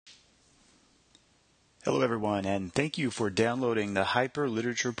Hello, everyone, and thank you for downloading the Hyper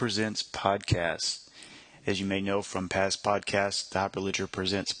Literature Presents podcast. As you may know from past podcasts, the Hyper Literature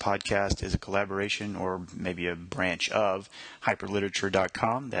Presents podcast is a collaboration or maybe a branch of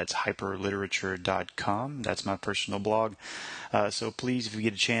hyperliterature.com. That's hyperliterature.com. That's my personal blog. So please, if you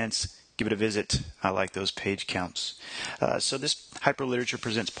get a chance, give it a visit. I like those page counts. So this Hyper Literature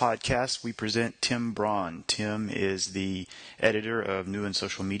Presents podcast, we present Tim Braun. Tim is the editor of New and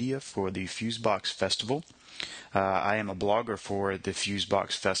Social Media for the Fusebox Festival. I am a blogger for the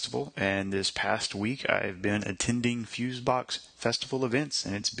Fusebox Festival, and this past week I've been attending Fusebox Festival events,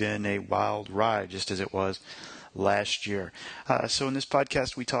 and it's been a wild ride, just as it was last year. So in this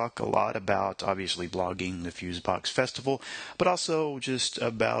podcast we talk a lot about, obviously, blogging, the Fusebox Festival, but also just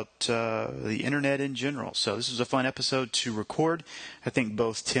about the internet in general. So this was a fun episode to record. I think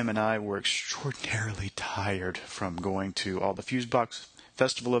both Tim and I were extraordinarily tired from going to all the Fusebox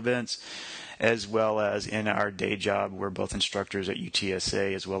Festival events, as well as in our day job. We're both instructors at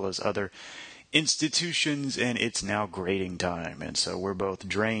UTSA as well as other institutions, and it's now grading time. And so we're both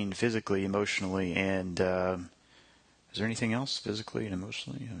drained physically, emotionally, and is there anything else physically and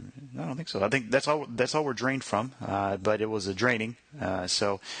emotionally? I don't think so. I think that's all we're drained from, but it was a draining.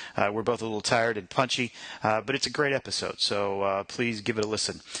 So we're both a little tired and punchy, but it's a great episode. So please give it a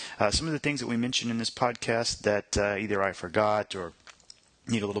listen. Some of the things that we mentioned in this podcast that either I forgot or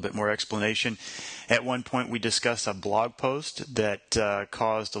need a little bit more explanation. At one point, we discussed a blog post that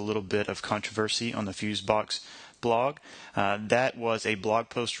caused a little bit of controversy on the Fusebox blog. That was a blog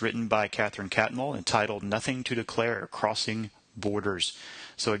post written by Catherine Catmull entitled "Nothing to Declare: Crossing Borders."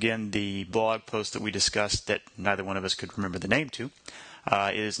 So again, the blog post that we discussed that neither one of us could remember the name to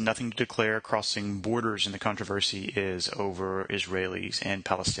is "Nothing to Declare: Crossing Borders," and the controversy is over Israelis and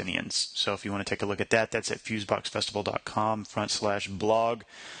Palestinians. So if you want to take a look at that, that's at fuseboxfestival.com/blog.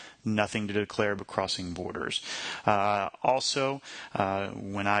 Nothing to declare but crossing borders. Also,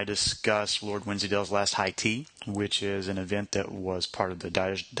 when I discuss Lord Wensleydale's Last High Tea, which is an event that was part of the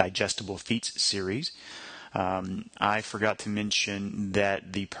Digestible Feats series, I forgot to mention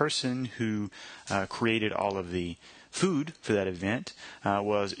that the person who created all of the food for that event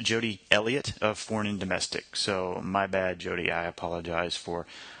was Jody Elliott of Foreign and Domestic. So my bad, Jody. I apologize for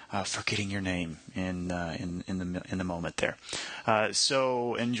forgetting your name in the moment there.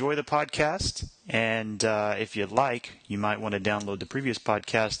 So enjoy the podcast, and if you'd like, you might want to download the previous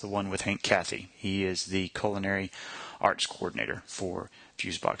podcast, the one with Hank Cathy. He is the culinary arts coordinator for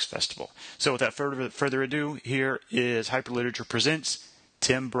Fusebox Festival. So without further ado, here is Hyper Literature Presents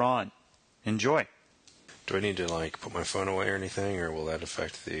Tim Braun. Enjoy. Do I need to put my phone away or anything, or will that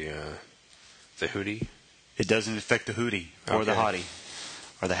affect the hootie? It doesn't affect the hootie or the hottie.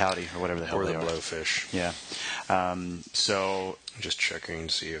 Or the howdy, or whatever the hell they are. Or the blowfish. Yeah. So I'm just checking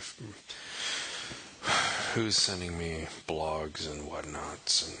to see if who's sending me blogs and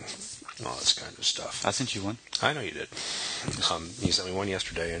whatnots and all this kind of stuff. I sent you one. I know you did. You sent me one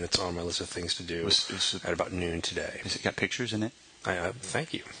yesterday, and it's on my list of things to do at about noon today. Has it got pictures in it?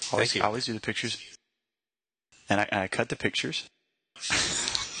 Thank you. I always do the pictures. And I cut the pictures.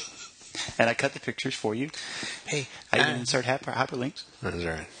 And I cut the pictures for you. Hey, I even insert hyperlinks. That's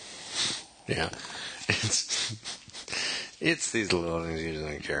right. Yeah. It's these little things you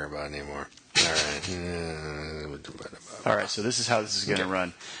don't care about anymore. All right. All right, so this is how this is going to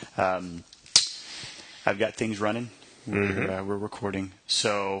run. I've got things running. We're recording.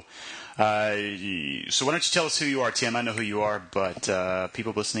 So why don't you tell us who you are, Tim? I know who you are, but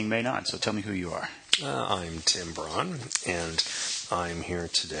people listening may not. So tell me who you are. I'm Tim Braun, and I'm here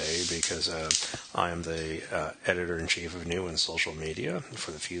today because I am the editor-in-chief of New and Social Media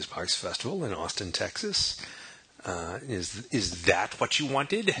for the Fusebox Festival in Austin, Texas. Is that what you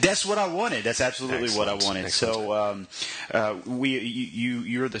wanted? That's what I wanted. That's absolutely what I wanted. Excellent. So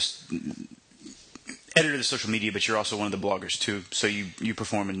you're the editor of the social media, but you're also one of the bloggers too. So you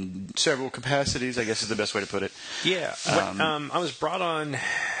perform in several capacities, I guess is the best way to put it. Yeah. I was brought on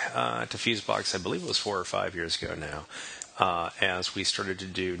to Fusebox, I believe it was 4 or 5 years ago now, as we started to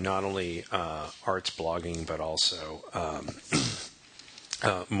do not only arts blogging, but also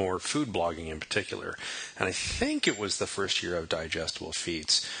more food blogging in particular. And I think it was the first year of Digestible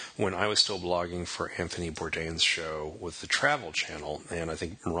Feats when I was still blogging for Anthony Bourdain's show with the Travel Channel. And I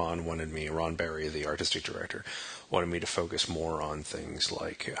think Ron Berry, the artistic director, wanted me to focus more on things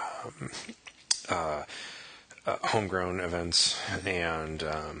like homegrown events and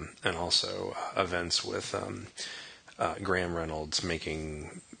also events with Graham Reynolds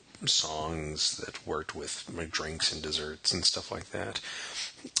making songs that worked with drinks and desserts and stuff like that.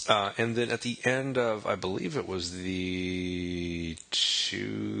 And then at the end of, I believe it was the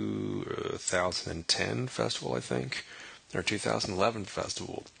 2010 festival, I think, or 2011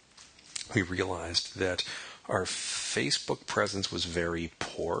 festival, we realized that our Facebook presence was very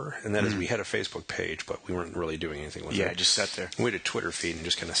poor, and that is we had a Facebook page, but we weren't really doing anything with it. Yeah, just sat there. We had a Twitter feed and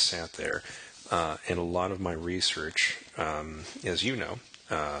just kind of sat there. And a lot of my research, as you know,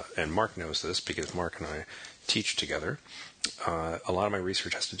 and Mark knows this because Mark and I teach together, a lot of my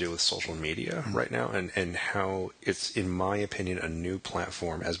research has to do with social media right now and how it's, in my opinion, a new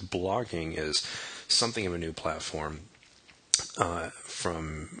platform, as blogging is something of a new platform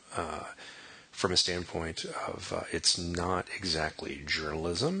from a standpoint of it's not exactly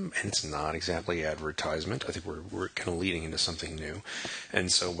journalism and it's not exactly advertisement. I think we're kind of leading into something new.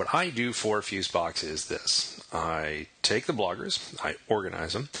 And so what I do for Fusebox is this. I take the bloggers, I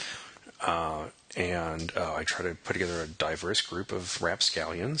organize them, and I try to put together a diverse group of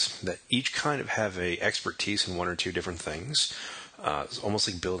rapscallions that each kind of have a expertise in one or two different things. It's almost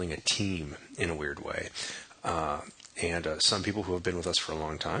like building a team in a weird way. And some people who have been with us for a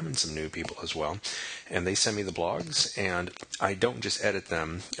long time and some new people as well. And they send me the blogs, and I don't just edit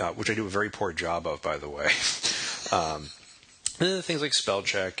them, which I do a very poor job of, by the way. Things like spell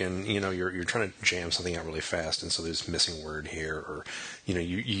check, and you're trying to jam something out really fast, and so there's a missing word here, or you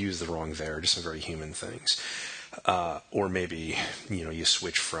use the wrong there, just some very human things. Or maybe you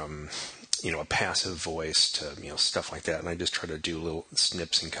switch from a passive voice to stuff like that, and I just try to do little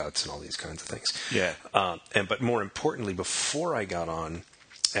snips and cuts and all these kinds of things. Yeah. But more importantly, before I got on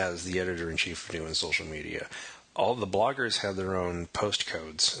as the editor-in-chief of Doing Social Media, all the bloggers have their own post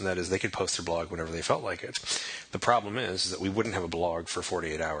codes, and that is they could post their blog whenever they felt like it. The problem is that we wouldn't have a blog for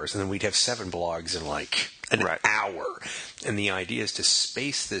 48 hours, and then we'd have 7 blogs in like an hour. And the idea is to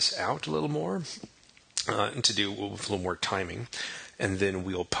space this out a little more and to do with a little more timing. And then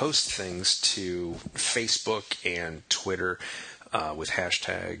we'll post things to Facebook and Twitter with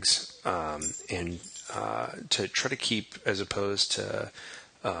hashtags and to try to keep, as opposed to,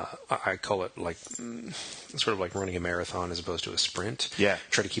 I call it like sort of like running a marathon as opposed to a sprint. Yeah.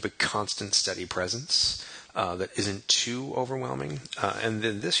 Try to keep a constant, steady presence that isn't too overwhelming. And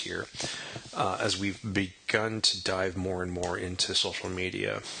then this year, as we've begun to dive more and more into social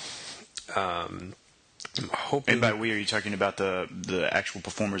media, I'm hoping. And by we, are you talking about the actual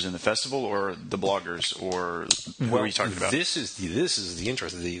performers in the festival, or the bloggers, or what are you talking about? This is the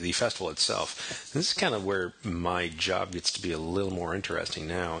interest of the festival itself. This is kind of where my job gets to be a little more interesting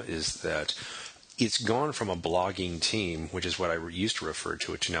now, is that it's gone from a blogging team, which is what I used to refer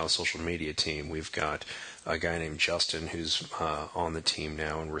to now a social media team. We've got a guy named Justin who's on the team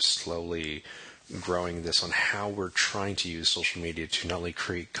now, and we're slowly growing this on how we're trying to use social media to not only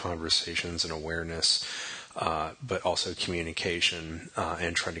create conversations and awareness, but also communication,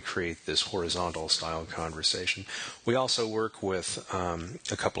 and trying to create this horizontal style conversation. We also work with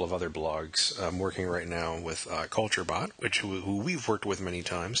a couple of other blogs. I'm working right now with CultureBot, who we've worked with many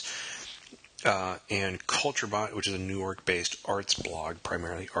times, and CultureBot, which is a New York-based arts blog,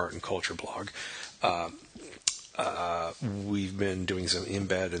 primarily art and culture blog. We've been doing some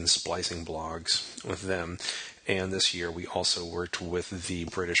embed and splicing blogs with them, and this year we also worked with the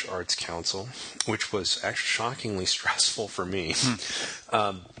British Arts Council, which was actually shockingly stressful for me.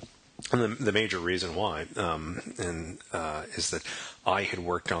 And the major reason why is that I had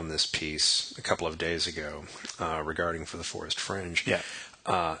worked on this piece a couple of days ago regarding For the Forest Fringe,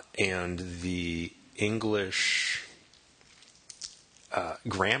 and the English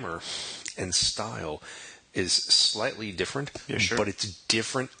grammar and style is slightly different, but it's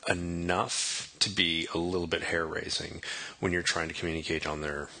different enough to be a little bit hair-raising when you're trying to communicate on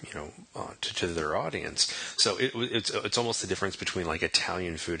their, to their audience. So it's almost the difference between like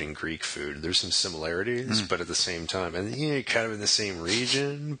Italian food and Greek food. There's some similarities, but at the same time, and kind of in the same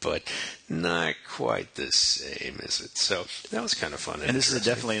region, but not quite the same, is it? So that was kind of fun. And this is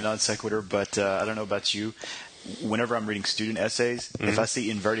definitely a non sequitur, but I don't know about you. Whenever I'm reading student essays, if I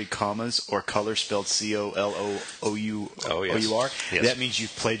see inverted commas or color spelled COLOOUR, that means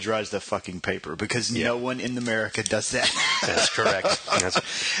you've plagiarized the fucking paper, because no one in America does that. That's correct.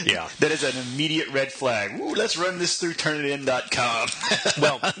 That is an immediate red flag. Ooh, let's run this through turnitin.com.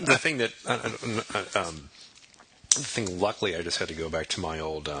 Well, the thing that luckily I just had to go back to my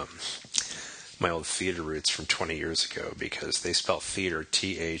old theater roots from 20 years ago, because they spell theater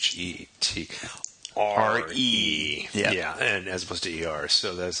THET. R-E. Yeah, and as opposed to E-R.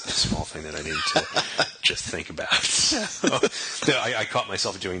 So that's a small thing that I need to just think about. So, I caught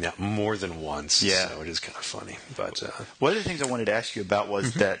myself doing that more than once. So it is kind of funny. But one of the things I wanted to ask you about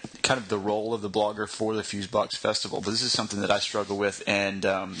was that kind of the role of the blogger for the Fusebox Festival. But this is something that I struggle with, and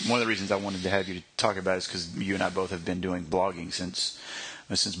one of the reasons I wanted to have you to talk about is because you and I both have been doing blogging since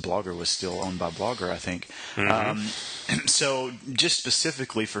since Blogger was still owned by Blogger, I think. So just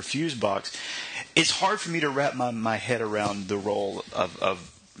specifically for Fusebox, it's hard for me to wrap my head around the role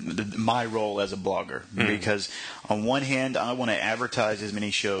of my role as a blogger, because on one hand I want to advertise as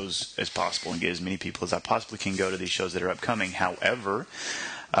many shows as possible and get as many people as I possibly can go to these shows that are upcoming. However,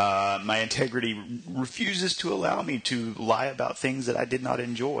 my integrity refuses to allow me to lie about things that I did not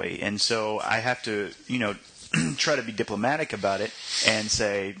enjoy, and so I have to try to be diplomatic about it and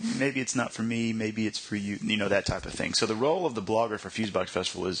say maybe it's not for me, maybe it's for you, that type of thing. So the role of the blogger for Fusebox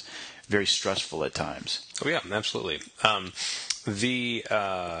Festival is very stressful at times. Oh yeah, absolutely.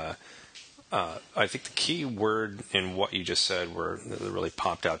 I think the key word in what you just said that really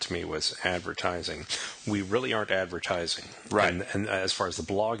popped out to me was advertising. We really aren't advertising. Right. And as far as the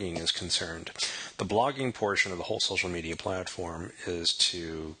blogging is concerned, the blogging portion of the whole social media platform is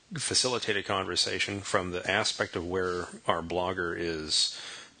to facilitate a conversation from the aspect of where our blogger is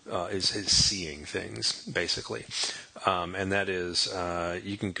seeing things, basically. And that is,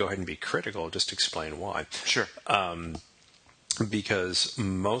 you can go ahead and be critical, just explain why. Sure. Because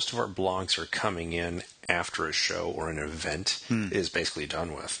most of our blogs are coming in after a show or an event is basically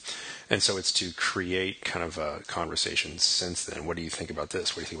done with. And so it's to create kind of a conversation since then. What do you think about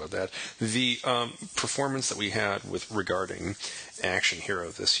this? What do you think about that? The performance that we had regarding Action Hero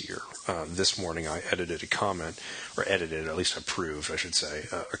this year, this morning I edited a comment, or edited, at least approved, I should say,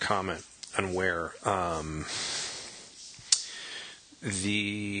 a comment on where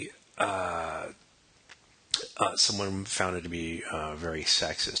someone found it to be a very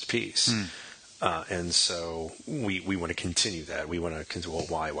sexist piece. And so we want to continue that. We want to continue, well,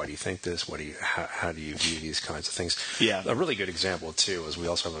 why? Why do you think this? How do you view these kinds of things? Yeah. A really good example, too, is we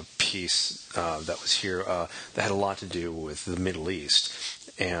also have a piece that was here that had a lot to do with the Middle East.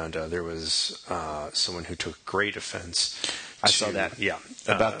 And there was someone who took great offense. I saw that. Yeah.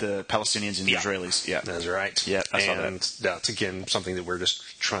 About the Palestinians and the Israelis. Yeah. That's right. Yeah, I saw that. And that's, again, something that we're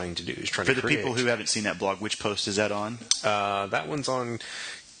just trying to do. For the people who haven't seen that blog, which post is that on? That one's on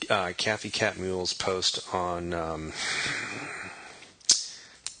Kathy Catmull's post on...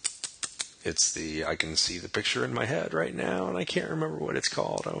 I can see the picture in my head right now, and I can't remember what it's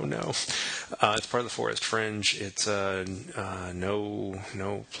called. Oh, no. It's part of the Forest Fringe. It's no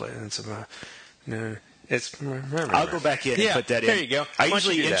plans. No. I'll go back in and put that in. There you go. I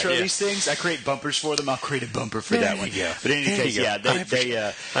usually intro these things. I create bumpers for them. I'll create a bumper for that one. Yeah. But in any case,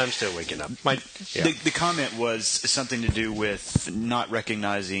 I'm still waking up. The comment was something to do with not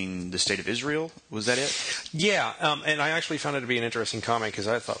recognizing the state of Israel. Was that it? Yeah, and I actually found it to be an interesting comment because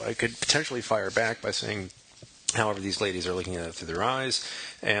I thought I could potentially fire back by saying, however, these ladies are looking at it through their eyes,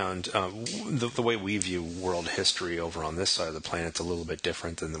 and the way we view world history over on this side of the planet is a little bit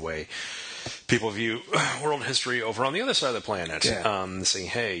different than the way people view world history over on the other side of the planet. Yeah. Saying,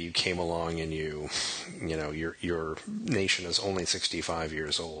 hey, you came along and your nation is only 65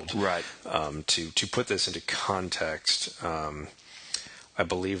 years old. Right. To put this into context, I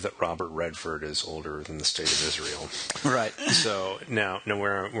believe that Robert Redford is older than the state of Israel. Right. So now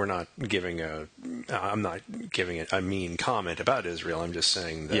we're not giving I'm not giving a mean comment about Israel. I'm just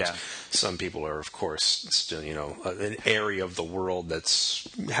saying that some people are, of course, still an area of the world that's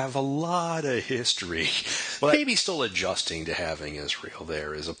have a lot of history. Well, maybe still adjusting to having Israel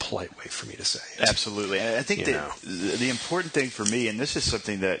there is a polite way for me to say it. Absolutely. And I think that the important thing for me, and this is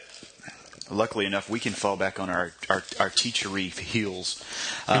something that luckily enough we can fall back on our teachery heels,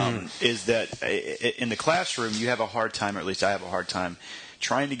 is that in the classroom you have a hard time, or at least I have a hard time,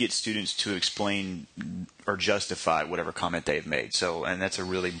 trying to get students to explain or justify whatever comment they've made. So, and that's a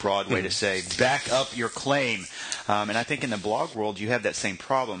really broad way to say, back up your claim. And I think in the blog world you have that same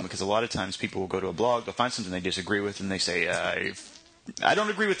problem, because a lot of times people will go to a blog, they'll find something they disagree with, and they say, I don't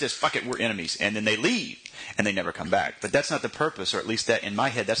agree with this, fuck it, we're enemies. And then they leave, and they never come back. But that's not the purpose, or at least that in my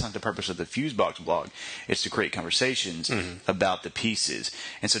head, that's not the purpose of the Fusebox blog. It's to create conversations about the pieces.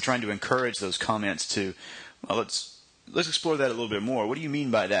 And so trying to encourage those comments to, well, let's explore that a little bit more. What do you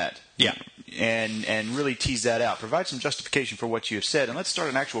mean by that? Yeah. And really tease that out. Provide some justification for what you have said, and let's start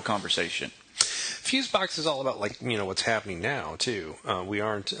an actual conversation. Fusebox is all about, what's happening now, too. We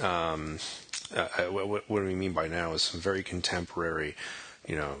aren't... what do we mean by now is some very contemporary,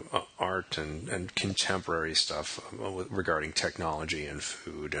 art and contemporary stuff regarding technology and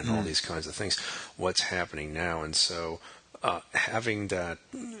food and all these kinds of things. What's happening now, and so having that,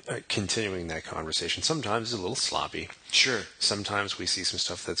 continuing that conversation sometimes is a little sloppy. Sure. Sometimes we see some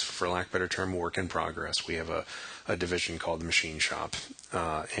stuff that's, for lack of a better term, work in progress. We have a division called the Machine Shop,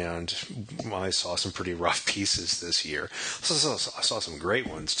 and I saw some pretty rough pieces this year. I saw some great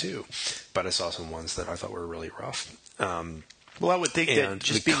ones too, but I saw some ones that I thought were really rough. Well, I would think that And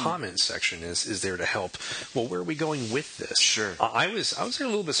just the being comment section is there to help. Well, where are we going with this? Sure. I was a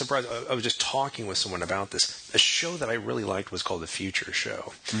little bit surprised. I was just talking with someone about this. A show that I really liked was called The Future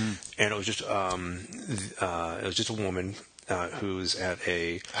Show, and it was just a woman who's at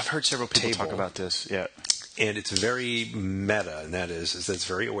a I've heard several people table. talk about this. Yeah. And it's very meta, and that is that it's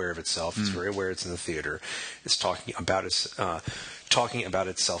very aware of itself. It's very aware it's in the theater. It's talking about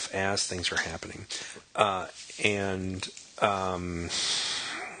itself as things are happening, and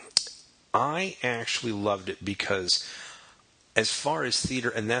I actually loved it because, as far as theater,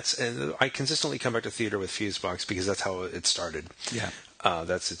 and I consistently come back to theater with Fusebox because that's how it started. Yeah.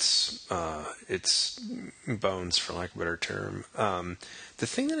 That's its bones, for lack of a better term. The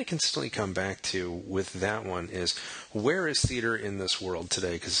thing that I consistently come back to with that one is, where is theater in this world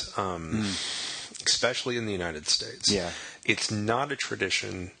today? Because, especially in the United States, it's not a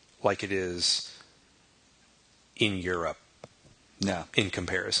tradition like it is in Europe. No. In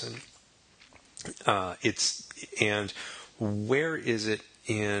comparison, and where is it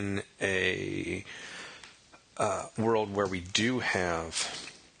in a world where we do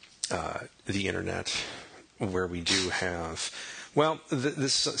have the internet, where we do have,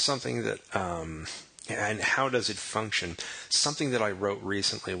 this is something that, and how does it function? Something that I wrote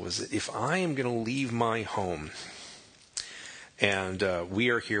recently was that if I am going to leave my home, and we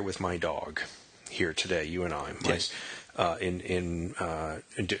are here with my dog here today, you and I, Yes. in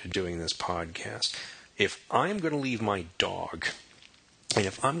doing this podcast, if I'm going to leave my dog, and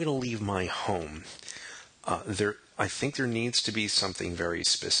if I'm going to leave my home, I think there needs to be something very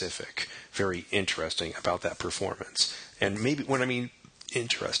specific, very interesting about that performance. And maybe what I mean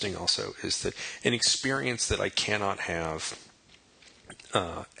interesting also is that an experience that I cannot have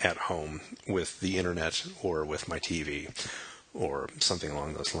at home with the internet or with my TV or something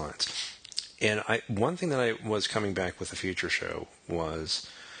along those lines. And one thing that I was coming back with the Future Show was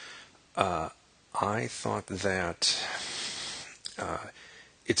I thought that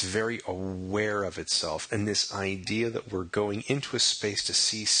it's very aware of itself, and this idea that we're going into a space to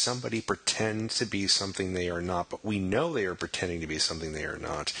see somebody pretend to be something they are not, but we know they are pretending to be something they are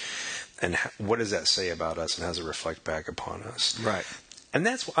not. And what does that say about us, and how does it reflect back upon us? Right. And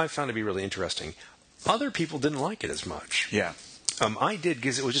that's what I found to be really interesting. Other people didn't like it as much. Yeah. I did,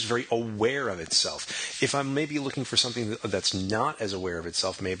 because it was just very aware of itself. If I'm maybe looking for something that's not as aware of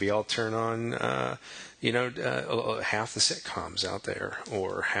itself, maybe I'll turn on, half the sitcoms out there,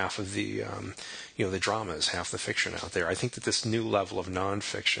 or half of the, the dramas, half the fiction out there. I think that this new level of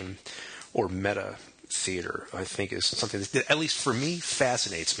nonfiction or meta theater, I think, is something that, at least for me,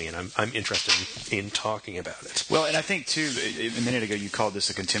 fascinates me, and I'm interested in talking about it. Well, and I think, too, a minute ago you called this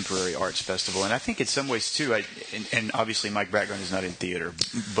a contemporary arts festival, and I think in some ways, too, and obviously my background is not in theater,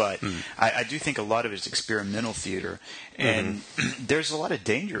 but I do think a lot of it is experimental theater, and there's a lot of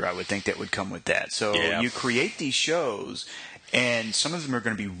danger, I would think, that would come with that. So you create these shows, and some of them are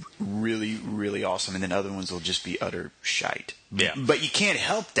going to be really, really awesome, and then other ones will just be utter shite. Yeah. But you can't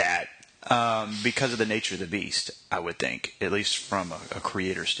help that. Because of the nature of the beast, I would think, at least from a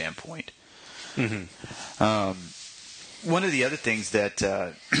creator standpoint. One of the other things that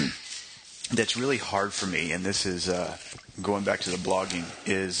that's really hard for me, and this is going back to the blogging,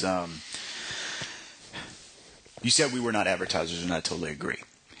 is you said we were not advertisers, and I totally agree.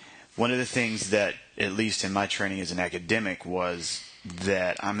 One of the things that, at least in my training as an academic, was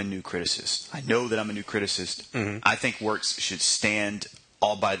that I'm a new criticist. I know that I'm a new criticist. I think works should stand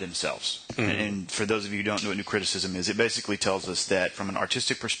all by themselves. And for those of you who don't know what new criticism is, it basically tells us that from an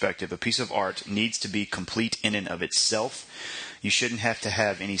artistic perspective, a piece of art needs to be complete in and of itself. You shouldn't have to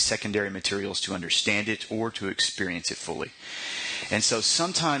have any secondary materials to understand it or to experience it fully. And so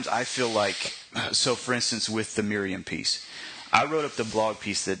sometimes I feel like, so for instance, with the Miriam piece, I wrote up the blog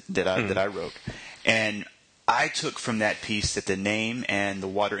piece that I wrote, and I took from that piece that the name and the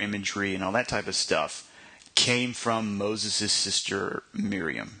water imagery and all that type of stuff came from Moses' sister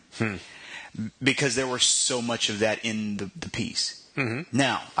Miriam, because there was so much of that in the piece.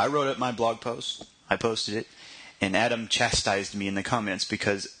 Now, I wrote up my blog post, I posted it, and Adam chastised me in the comments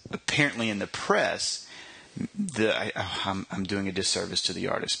because apparently in the press, I'm doing a disservice to the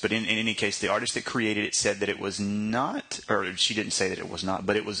artist. But in any case, the artist that created it said that it was not, or she didn't say that it was not,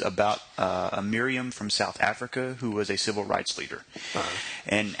 but it was about a Miriam from South Africa who was a civil rights leader.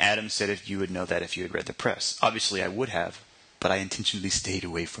 And Adam said if you would know that if you had read the press. Obviously, I would have, but I intentionally stayed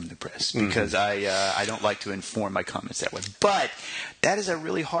away from the press because I don't like to inform my comments that way. But that is a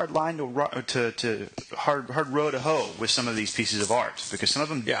really hard line to hard row to hoe with some of these pieces of art, because some of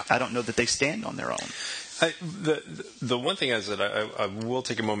them I don't know that they stand on their own. The one thing is that I will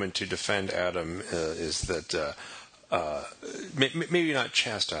take a moment to defend Adam is that maybe not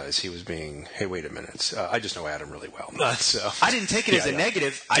chastise. He was being, hey, wait a minute. I just know Adam really well. So I didn't take it as a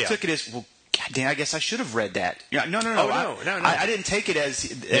negative. I took it as, well, God damn, I guess I should have read that. Yeah, no. Oh, no. I didn't take it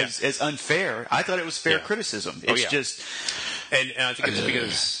as unfair. I thought it was fair criticism. It's just... And I think it's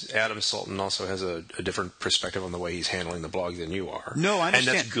because Adam Sultan also has a different perspective on the way he's handling the blog than you are. No, I understand.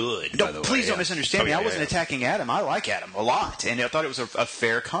 And that's good, no, by the way. Please don't misunderstand me. I wasn't attacking Adam. I like Adam a lot, and I thought it was a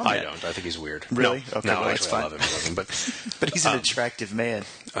fair comment. I don't. I think he's weird. Really? No, okay, no, well, actually, I love him. But he's an attractive man.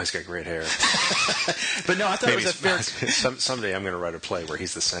 Oh, he's got great hair. But no, I thought it was a fair... Someday I'm going to write a play where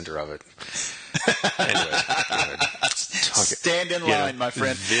he's the center of it. Anyway, stand in line, my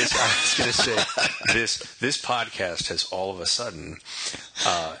friend. I was going to say, this podcast has all of a sudden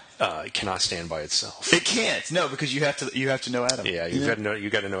cannot stand by itself. It can't. No, because you have to know Adam. Yeah, you got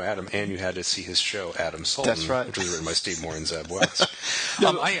to know Adam, and you had to see his show, Adam Sultan. That's right. Which was written by Steve Moore and Zeb Wells.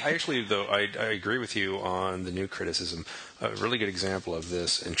 I actually, though, I agree with you on the new criticism. A really good example of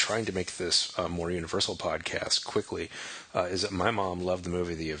this, and trying to make this a more universal podcast quickly, is that my mom loved the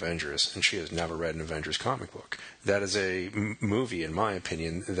movie The Avengers, and she has never read an Avengers comic book. That is a movie, in my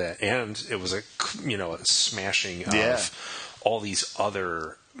opinion, and it was a smashing of all these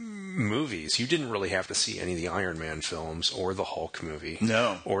other movies. You didn't really have to see any of the Iron Man films or the Hulk movie,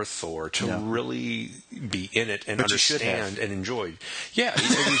 or Thor to really be in it and understand and enjoy. Yeah,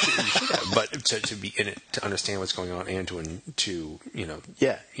 you should have. But to be in it, to understand what's going on, and to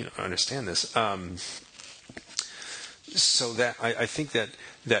understand this. So that I think that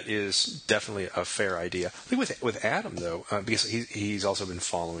is definitely a fair idea. I think with Adam though, because he's also been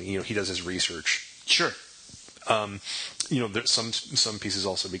following. He does his research. Sure. Some pieces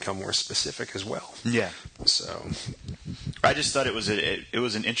also become more specific as well. Yeah. So, I just thought it was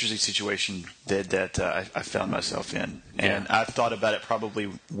an interesting situation that I found myself in, and I've thought about it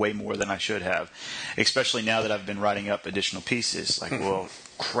probably way more than I should have, especially now that I've been writing up additional pieces. Like, well,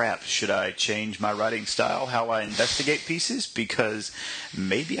 crap, should I change my writing style, how I investigate pieces? Because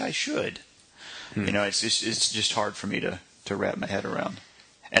maybe I should. It's just hard for me to wrap my head around.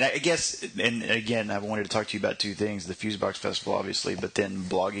 And I guess, and again, I wanted to talk to you about two things: the Fusebox Festival, obviously, but then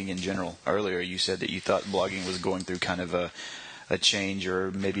blogging in general. Earlier, you said that you thought blogging was going through kind of a change, or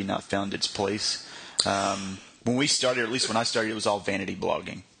maybe not found its place. When we started, or at least when I started, it was all vanity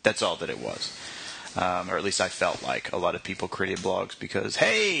blogging. That's all that it was. Or at least I felt like a lot of people created blogs because,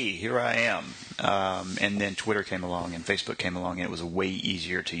 hey, here I am. And then Twitter came along and Facebook came along, and it was way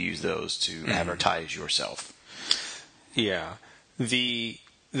easier to use those to advertise yourself. Yeah.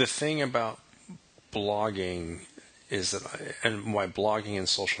 The thing about blogging is that, and why blogging and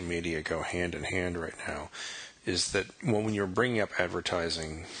social media go hand in hand right now, is that when you're bringing up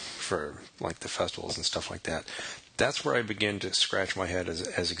advertising for like the festivals and stuff like that, that's where I begin to scratch my head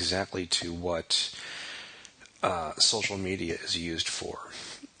as exactly to what social media is used for.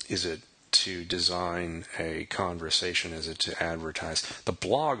 Is it to design a conversation? Is it to advertise? The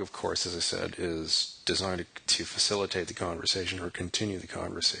blog, of course, as I said, is designed to facilitate the conversation or continue the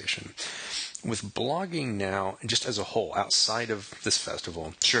conversation. With blogging now, just as a whole, outside of this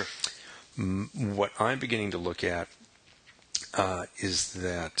festival, sure, what I'm beginning to look at is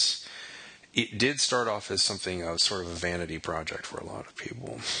that it did start off as something of sort of a vanity project for a lot of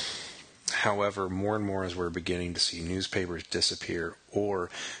people. However, more and more as we're beginning to see newspapers disappear, or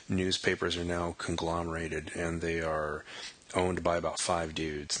newspapers are now conglomerated and they are owned by about 5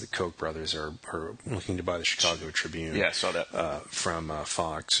 dudes. The Koch brothers are looking to buy the Chicago Tribune. Yeah, I saw that. From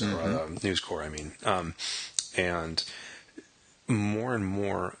Fox, or News Corp, I mean. And more and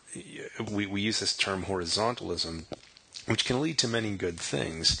more, we use this term horizontalism, which can lead to many good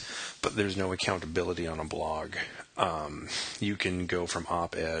things, but there's no accountability on a blog. You can go from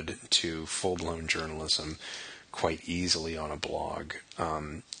op-ed to full-blown journalism quite easily on a blog.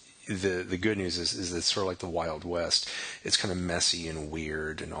 The good news is that it's sort of like the Wild West. It's kind of messy and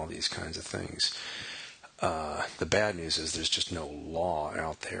weird and all these kinds of things. The bad news is there's just no law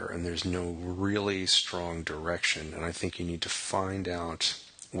out there, and there's no really strong direction, and I think you need to find out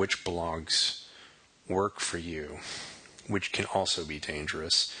which blogs work for you, which can also be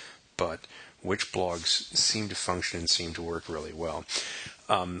dangerous, but which blogs seem to function and seem to work really well.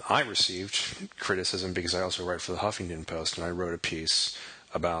 I received criticism because I also write for the Huffington Post, and I wrote a piece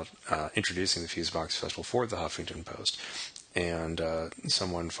about introducing the Fusebox Festival for the Huffington Post. And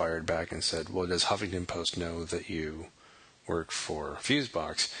someone fired back and said, well, does Huffington Post know that you work for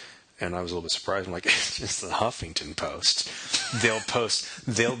Fusebox? And I was a little bit surprised. I'm like, it's just the Huffington Post.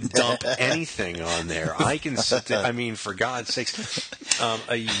 They'll dump anything on there. I can sit there. I mean, for God's sakes,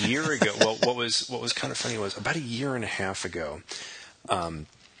 a year ago, well, what was kind of funny was about a year and a half ago,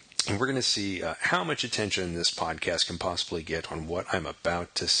 And we're going to see how much attention this podcast can possibly get on what I'm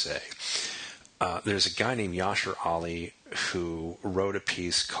about to say. There's a guy named Yasser Ali who wrote a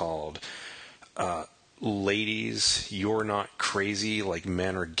piece called Ladies, You're Not Crazy Like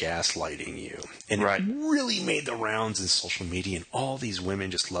Men Are Gaslighting You. And Right. it really made the rounds in social media, and all these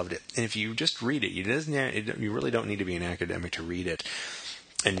women just loved it. And if you just read it, you really don't need to be an academic to read it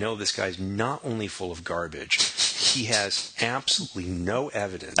and know this guy's not only full of garbage, he has absolutely no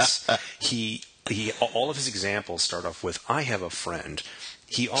evidence. All of his examples start off with, I have a friend.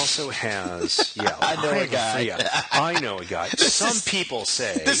 He also has, I know a guy. I know a guy. Some people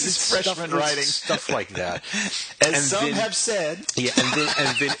say this is freshman writing, stuff like that. And some then, have said, yeah,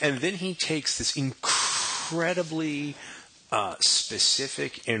 and then he takes this incredibly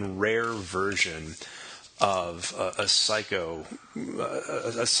specific and rare version of a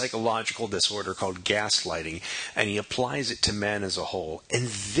psychological disorder called gaslighting, and he applies it to men as a whole. And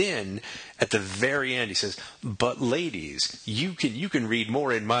then at the very end he says, but ladies, you can read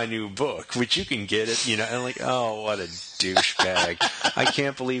more in my new book, which you can get it, and I'm like, oh, what a douchebag. I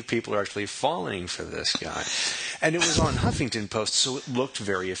can't believe people are actually falling for this guy. And it was on Huffington Post, so it looked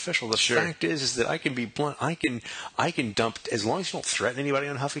very official. The fact is that I can be blunt. I can dump, as long as you don't threaten anybody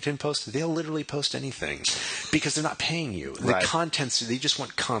on Huffington Post, they'll literally post anything because they're not paying you. The contents, they just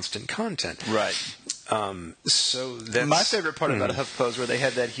want constant content. Right. So that's my favorite part about HuffPost, where they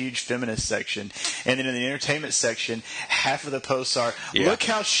had that huge feminist section, and then in the entertainment section, half of the posts are, look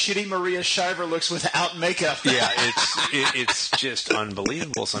how shitty Maria Shriver looks without makeup. Yeah, it's just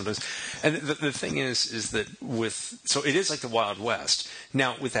unbelievable sometimes. And the thing is that so it is like the Wild West.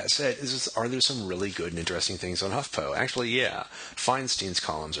 Now, with that said, are there some really good and interesting things on HuffPo? Actually, yeah. Feinstein's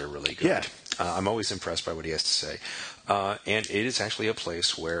columns are really good. Yeah. I'm always impressed by what he has to say. And it is actually a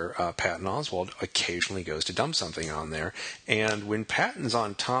place where Patton Oswalt occasionally goes to dump something on there. And when Patton's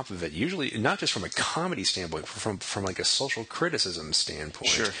on top of it, usually not just from a comedy standpoint, from like a social criticism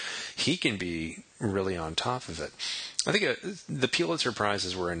standpoint, he can be really on top of it. I think the Pulitzer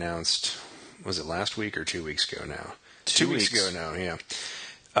Prizes were announced, was it last week or 2 weeks ago now? 2 weeks ago now, yeah.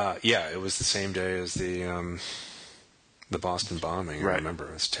 Yeah, it was the same day as the Boston bombing. Right. I remember.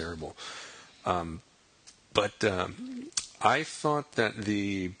 It was terrible. But I thought that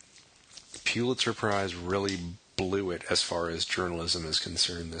the Pulitzer Prize really blew it as far as journalism is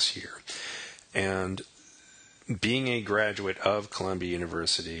concerned this year. And being a graduate of Columbia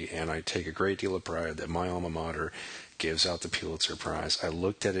University, and I take a great deal of pride that my alma mater gives out the Pulitzer Prize. I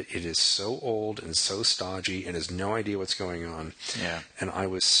looked at it. It is so old and so stodgy and has no idea what's going on. Yeah. And I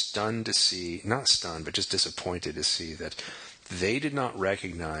was stunned to see, not stunned, but just disappointed to see that they did not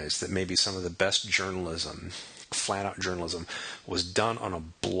recognize that maybe some of the best journalism, flat-out journalism, was done on a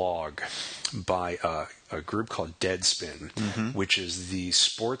blog by a group called Deadspin, which is the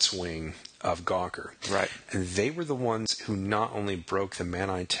sports wing of Gawker. Right. And they were the ones who not only broke the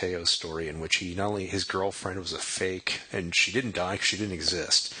Manti Te'o story, in which his girlfriend was a fake, and she didn't die because she didn't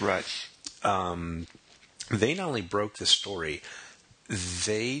exist. Right. They not only broke the story,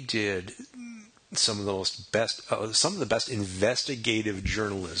 they did some of the best investigative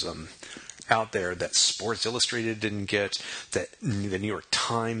journalism out there that Sports Illustrated didn't get, that the New York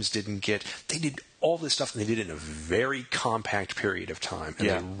Times didn't get. They did all this stuff, and they did it in a very compact period of time, and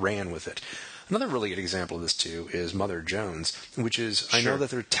they ran with it. Another really good example of this, too, is Mother Jones, which is, I know that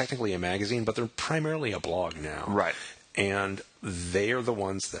they're technically a magazine, but they're primarily a blog now. Right. And they are the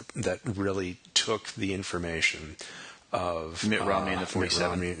ones that really took the information of Mitt Romney and the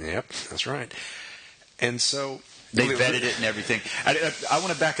 47. Yep, that's right. And so they vetted it and everything. I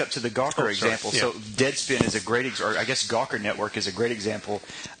want to back up to the Gawker example. So Deadspin is a great, or I guess Gawker Network is a great example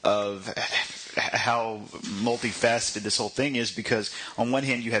of how multifaceted this whole thing is, because on one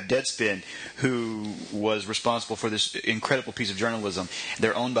hand you have Deadspin, who was responsible for this incredible piece of journalism.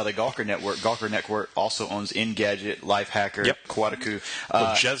 They're owned by the Gawker Network. Gawker Network also owns Engadget, Lifehacker, Quadaku,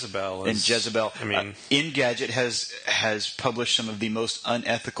 Jezebel. And Jezebel. I mean, Engadget has published some of the most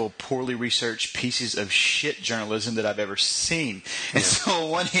unethical, poorly researched pieces of shit journalism that I've ever seen. And so on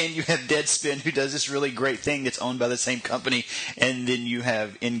one hand you have Deadspin, who does this really great thing that's owned by the same company, and then you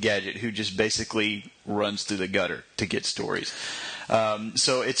have Engadget, who just basically runs through the gutter to get stories.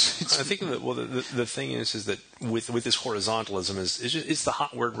 So it's I think that, the thing is that with this horizontalism it's the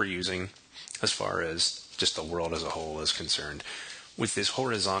hot word we're using as far as just the world as a whole is concerned. With this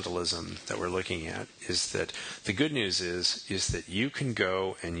horizontalism that we're looking at, is that the good news is that you can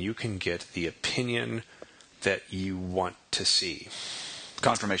go and you can get the opinion that you want to see.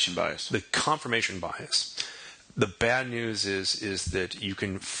 Confirmation bias. The confirmation bias. The bad news is that you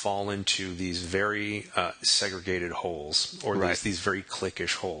can fall into these very segregated holes, or Right. these very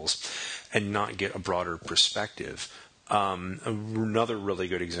cliquish holes, and not get a broader perspective. Another really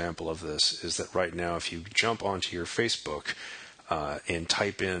good example of this is that right now, if you jump onto your Facebook and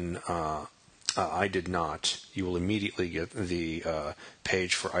type in "I did not," you will immediately get the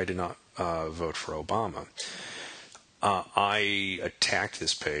page for "I did not vote for Obama." I attacked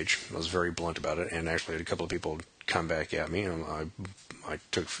this page. I was very blunt about it, and actually had a couple of people come back at me, and I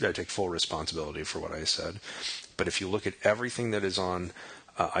take full responsibility for what I said. But if you look at everything that is on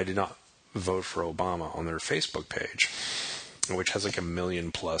 "I did not vote for Obama" on their Facebook page, which has like 1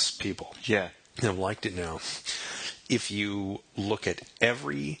 million plus people, Yeah. have liked it now. If you look at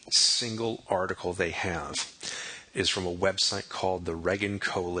every single article they have, is from a website called the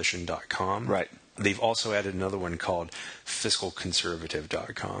ReaganCoalition.com. Right. They've also added another one called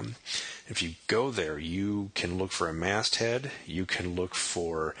FiscalConservative.com. If you go there, you can look for a masthead. You can look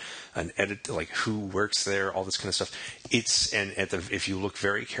for an edit, like who works there, all this kind of stuff. If you look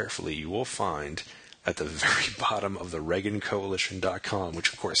very carefully, you will find at the very bottom of the ReaganCoalition.com,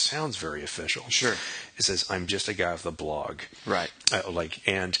 which of course sounds very official. Sure. It says, "I'm just a guy with a blog." Right.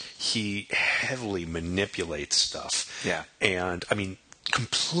 And he heavily manipulates stuff. Yeah. And I mean,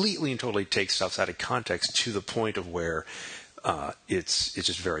 completely and totally takes stuff out of context to the point of where it's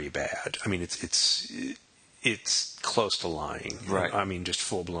just very bad. I mean, it's close to lying. Right. I mean, just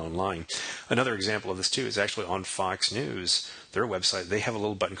full-blown lying. Another example of this, too, is actually on Fox News, their website, they have a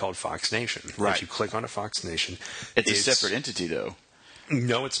little button called Fox Nation. Right. If you click on a Fox Nation... It's a separate entity, though.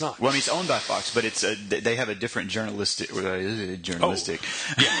 No, it's not. Well, I mean, it's owned by Fox, but they have a different journalistic. Journalistic.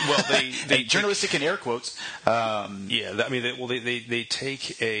 Oh. Yeah. Well, they journalistic in air quotes. Yeah. I mean, they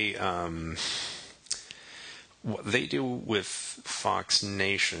take a what they do with Fox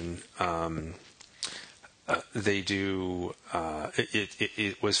Nation. They do.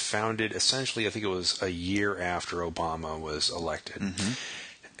 It was founded essentially. I think it was a year after Obama was elected. Mm-hmm.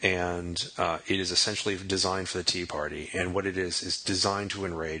 And it is essentially designed for the Tea Party. And what it is designed to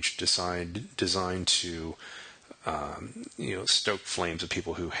enrage, designed to stoke flames of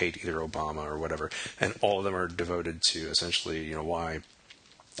people who hate either Obama or whatever. And all of them are devoted to essentially, why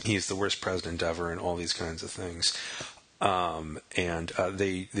he's the worst president ever and all these kinds of things.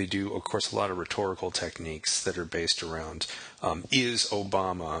 They do, of course, a lot of rhetorical techniques that are based around, is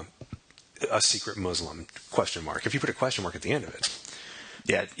Obama a secret Muslim? ? If you put a question mark at the end of it.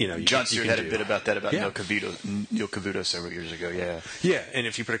 Yeah, Jon Stewart had a bit about that yeah. Neil Cavuto several years ago. Yeah, yeah, and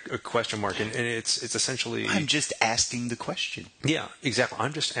if you put a question mark, and it's essentially, I'm just asking the question. Yeah, exactly.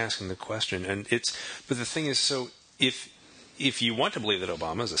 I'm just asking the question, but the thing is, so if you want to believe that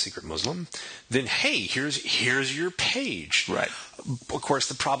Obama is a secret Muslim, then hey, here's your page. Right. Of course,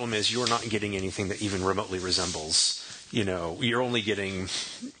 the problem is you're not getting anything that even remotely resembles. You're only getting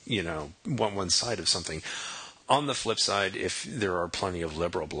one side of something. On the flip side, if there are plenty of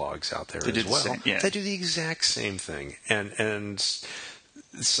liberal blogs out there as well, they do the exact same thing. And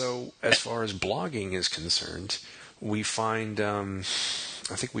so as far as blogging is concerned, we find,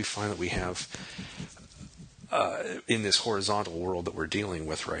 that we have, in this horizontal world that we're dealing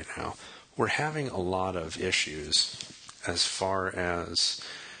with right now, we're having a lot of issues as far as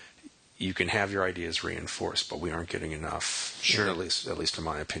you can have your ideas reinforced, but we aren't getting enough, sure. At least in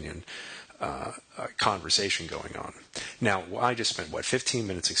my opinion, conversation going on. Now, I just spent, 15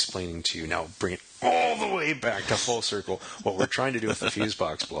 minutes explaining to you, now bring it all the way back to full circle. What we're trying to do with the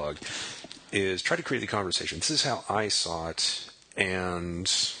Fusebox blog is try to create the conversation. This is how I saw it, and,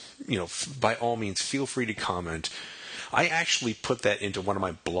 by all means, feel free to comment. I actually put that into one of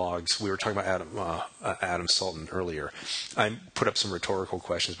my blogs. We were talking about Adam Sultan earlier. I put up some rhetorical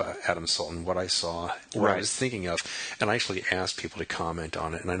questions about Adam Sultan, what I saw, what I was thinking of, and I actually asked people to comment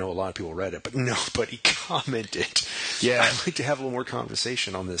on it. And I know a lot of people read it, but nobody commented. Yeah, I'd like to have a little more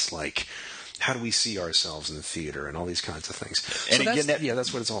conversation on this, like, how do we see ourselves in the theater and all these kinds of things. And so again,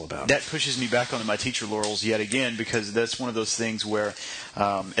 that's what it's all about. That pushes me back onto my teacher laurels yet again, because that's one of those things where,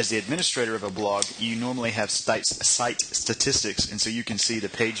 as the administrator of a blog, you normally have site statistics, and so you can see the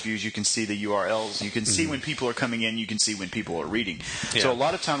page views, you can see the URLs, you can see when people are coming in, you can see when people are reading. Yeah. So a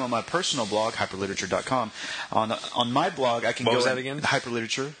lot of time on my personal blog, hyperliterature.com, on my blog, I can what go was that again?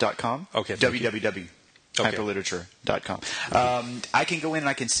 Hyperliterature.com. Okay. www. Okay. Hyperliterature.com. I can go in and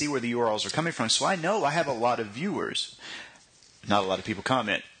I can see where the URLs are coming from, so I know I have a lot of viewers. Not a lot of people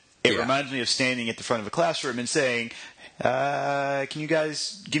comment. It reminds me of standing at the front of a classroom and saying, can you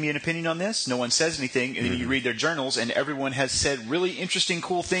guys give me an opinion on this? No one says anything, and then you read their journals, and everyone has said really interesting,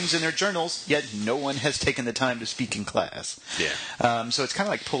 cool things in their journals, yet no one has taken the time to speak in class. Yeah. So it's kind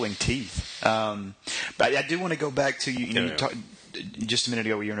of like pulling teeth. But I do want to go back to you just a minute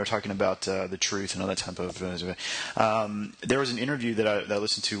ago, you were talking about the truth and all that type of. There was an interview that I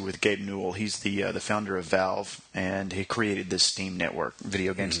listened to with Gabe Newell. He's the founder of Valve, and he created this Steam network,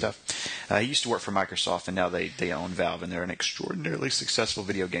 video game stuff. He used to work for Microsoft, and now they own Valve, and they're an extraordinarily successful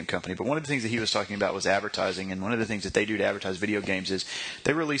video game company. But one of the things that he was talking about was advertising, and one of the things that they do to advertise video games is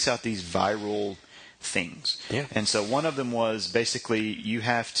they release out these viral things. Yeah. And so one of them was basically you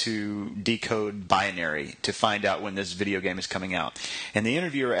have to decode binary to find out when this video game is coming out. And the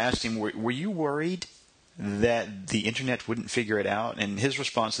interviewer asked him, were you worried that the internet wouldn't figure it out? And his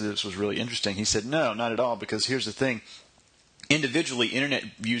response to this was really interesting. He said, no, not at all, because here's the thing. Individually, internet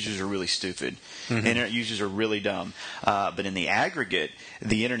users are really stupid. Internet users are really dumb. But in the aggregate,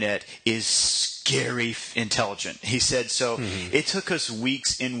 the internet is scary intelligent. He said, so it took us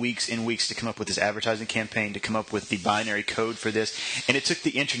weeks and weeks and weeks to come up with this advertising campaign, to come up with the binary code for this, and it took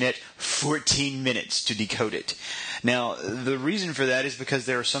the internet 14 minutes to decode it. Now, the reason for that is because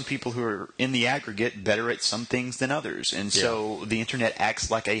there are some people who are, in the aggregate, better at some things than others. And so the internet acts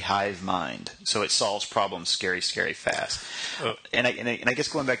like a hive mind. So it solves problems scary, scary fast. And I guess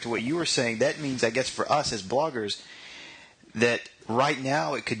going back to what you were saying, that means, I guess, for us as bloggers, that right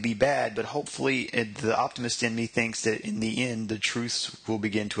now it could be bad, but hopefully the optimist in me thinks that in the end the truths will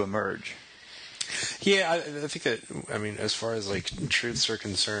begin to emerge. Yeah, I think that, I mean, as far as like truths are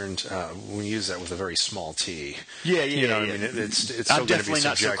concerned, we use that with a very small t. Yeah. I mean, it's still I'm definitely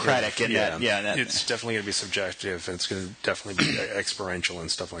not subjective. Socratic in that. Yeah, it's definitely going to be subjective, and it's going to definitely be experiential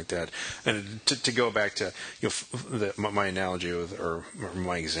and stuff like that. And to go back to my analogy with, or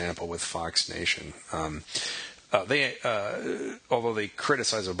my example with Fox Nation. They, although they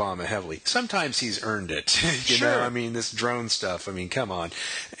criticize Obama heavily, sometimes he's earned it. You know, I mean, this drone stuff. I mean, come on,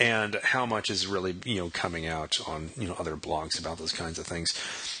 and how much is really coming out on other blogs about those kinds of things.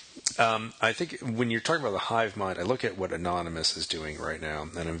 I think when you're talking about the hive mind, I look at what Anonymous is doing right now,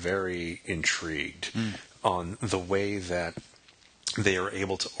 and I'm very intrigued on the way that they are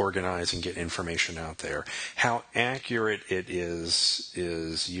able to organize and get information out there. How accurate it is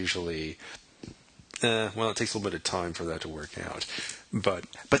usually. Well, it takes a little bit of time for that to work out. But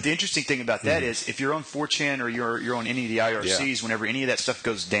the interesting thing about that is if you're on 4chan or you're on any of the IRCs, whenever any of that stuff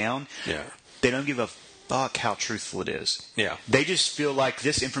goes down, they don't give a fuck how truthful it is. Yeah. They just feel like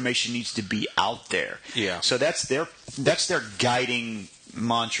this information needs to be out there. Yeah. So that's their guiding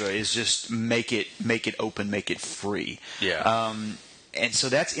mantra, is just make it open, make it free. Yeah. And so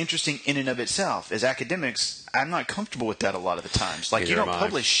that's interesting in and of itself. As academics, I'm not comfortable with that a lot of the times. Like, you don't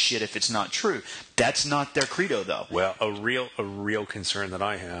publish shit if it's not true. That's not their credo, though. Well, a real concern that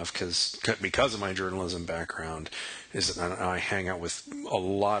I have, because of my journalism background, is that I hang out with a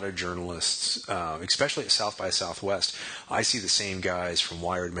lot of journalists, especially at South by Southwest. I see the same guys from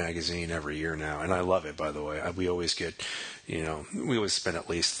Wired magazine every year now, and I love it, by the way. We always get, we always spend at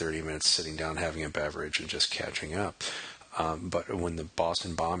least 30 minutes sitting down having a beverage and just catching up. But when the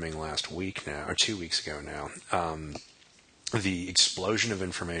Boston bombing last week now, or 2 weeks ago now, the explosion of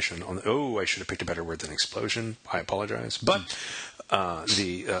information I should have picked a better word than explosion. I apologize. But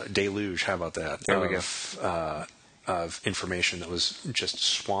the deluge, how about that? There we go. Of information that was just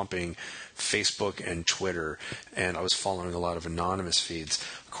swamping Facebook and Twitter, and I was following a lot of anonymous feeds.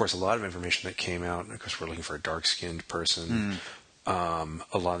 Of course, a lot of information that came out, of course, we're looking for a dark-skinned person. A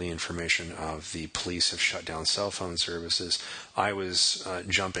lot of the information of the police have shut down cell phone services. I was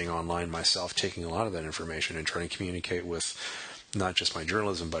jumping online myself, taking a lot of that information and trying to communicate with not just my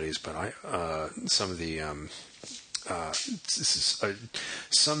journalism buddies, but some of the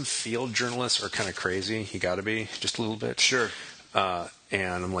some field journalists are kind of crazy. You got to be just a little bit. Sure.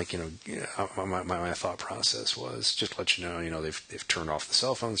 And I'm like, my thought process was just to let you know, they've turned off the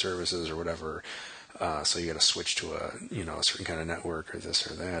cell phone services or whatever. So you got to switch to a certain kind of network or this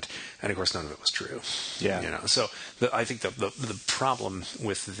or that, and of course none of it was true. Yeah. So I think the problem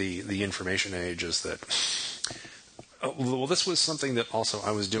with the information age is that this was something that also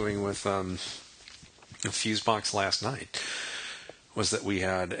I was doing with Fusebox last night, was that we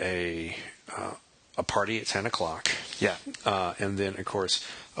had a party at 10 o'clock. Yeah. And then of course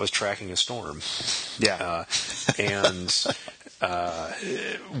I was tracking a storm. Yeah. And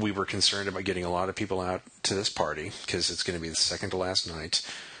we were concerned about getting a lot of people out to this party because it's going to be the second to last night.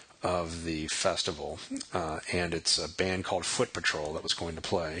 of the festival, and it's a band called Foot Patrol that was going to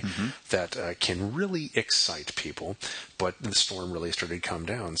play that can really excite people, but the storm really started to come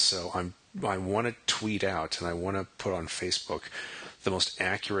down. So I want to tweet out and I want to put on Facebook the most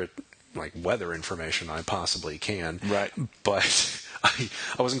accurate weather information I possibly can. Right. But I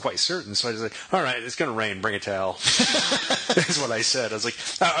wasn't quite certain, so I was like, all right, it's going to rain, bring a towel. That's what I said. I was like,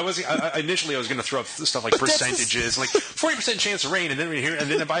 initially I was going to throw up stuff like percentages, 40% chance of rain, and then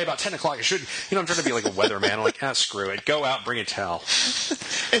by about 10 o'clock it should, I'm trying to be like a weatherman. I'm like, screw it. Go out, bring a towel.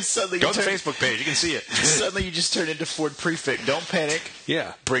 And suddenly go to the Facebook page, you can see it. Suddenly you just turn into Ford Prefect. Don't panic.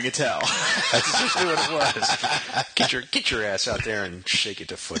 Yeah. Bring a towel. That's essentially what it was. Get your ass out there and shake it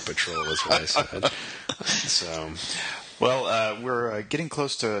to Foot Patrol is what I said. So... Well, we're getting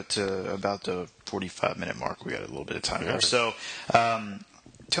close to about the 45-minute mark. We got a little bit of time left. So,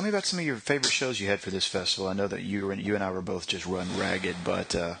 tell me about some of your favorite shows you had for this festival. I know that you and I were both just run ragged,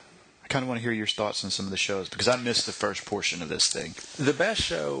 but I kind of want to hear your thoughts on some of the shows because I missed the first portion of this thing. The best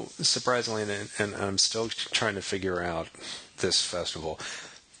show, surprisingly, and I'm still trying to figure out this festival.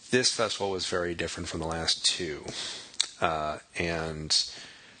 This festival was very different from the last two, but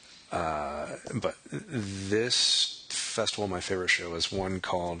this festival, my favorite show is one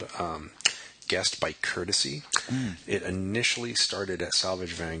called Guest by Courtesy. It initially started at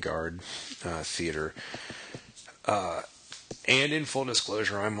Salvage Vanguard Theater. And in full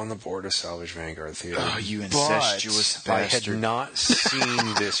disclosure, I'm on the board of Salvage Vanguard Theater. Oh, you incestuous bastard. I had not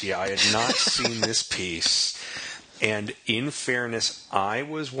seen this yet. I had not seen this piece. And in fairness, I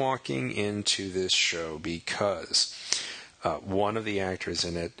was walking into this show because... one of the actors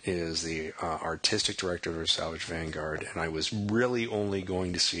in it is the artistic director of Salvage Vanguard, and I was really only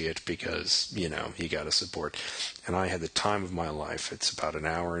going to see it because, you got to support. And I had the time of my life. It's about an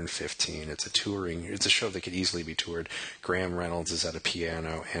hour and 15. It's a show that could easily be toured. Graham Reynolds is at a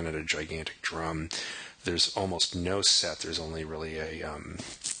piano and at a gigantic drum. There's almost no set. There's only really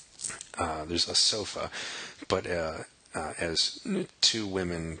there's a sofa, but as two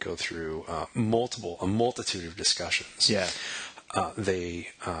women go through a multitude of discussions. Yeah. They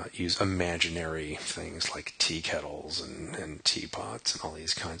use imaginary things like tea kettles and teapots and all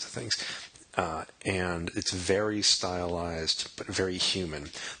these kinds of things. And it's very stylized, but very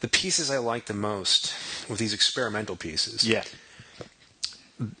human. The pieces I like the most with these experimental pieces. Yeah.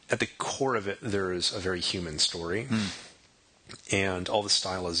 At the core of it, there is a very human story. And all the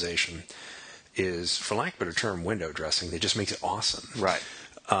stylization is, for lack of a better term, window dressing. They just make it awesome. Right.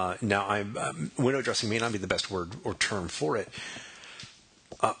 Now, window dressing may not be the best word or term for it.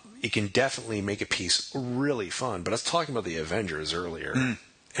 It can definitely make a piece really fun. But I was talking about the Avengers earlier.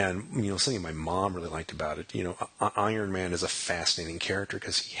 And, something my mom really liked about it, Iron Man is a fascinating character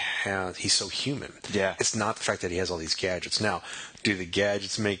because he's so human. Yeah. It's not the fact that he has all these gadgets. Now, do the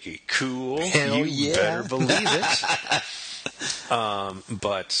gadgets make it cool? Hell You better believe it.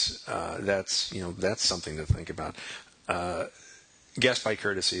 But that's something to think about. Guest by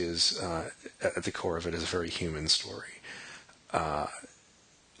Courtesy is, at the core of it, is a very human story.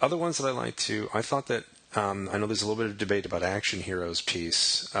 Other ones that I like too, I thought that, I know there's a little bit of debate about Action Heroes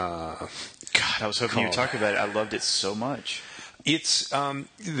piece. God, I was hoping you would talk about it. I loved it so much. It's,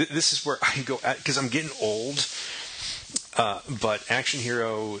 this is where I go, because I'm getting old. But Action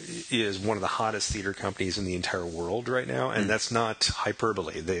Hero is one of the hottest theater companies in the entire world right now, and that's not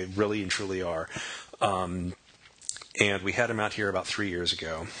hyperbole. They really and truly are. And we had them out here about 3 years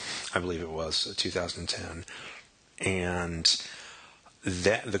ago. I believe it was 2010. And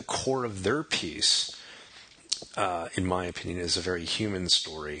the core of their piece, in my opinion, is a very human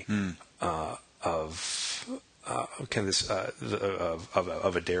story of a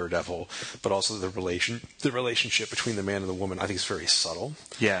daredevil, but also the relationship between the man and the woman. I think is very subtle.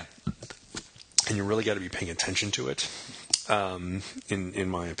 Yeah, and you really got to be paying attention to it, in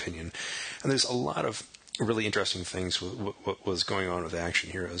my opinion. And there's a lot of really interesting things with what was going on with the Action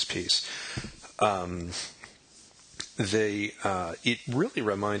Heroes piece. It really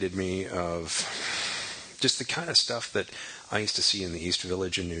reminded me of just the kind of stuff that I used to see in the East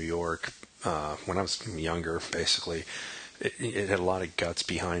Village in New York when I was younger, basically. It had a lot of guts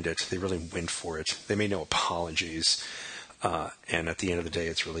behind it. They really went for it. They made no apologies. And at the end of the day,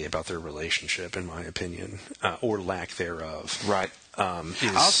 it's really about their relationship, in my opinion, or lack thereof. Right. I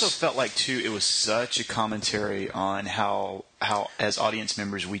also felt like, too, it was such a commentary on how as audience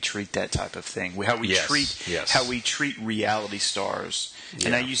members, we treat that type of thing. How we treat reality stars. Yeah.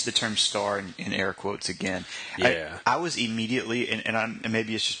 And I use the term star in air quotes again. Yeah. I was immediately, and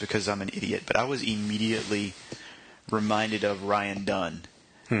maybe it's just because I'm an idiot, but I was immediately reminded of Ryan Dunn.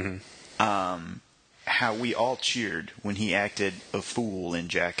 how we all cheered when he acted a fool in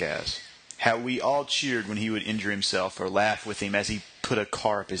Jackass. How we all cheered when he would injure himself or laugh with him as he put a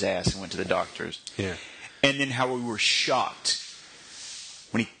car up his ass and went to the doctors. Yeah. And then how we were shocked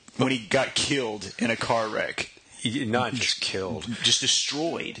when he got killed in a car wreck. Not just killed, just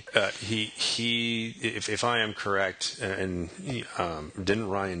destroyed. If I am correct, and didn't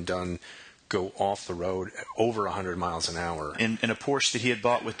Ryan Dunn go off the road at over 100 miles an hour in a Porsche that he had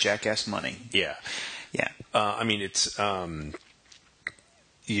bought with Jackass money? Yeah. I mean, it's I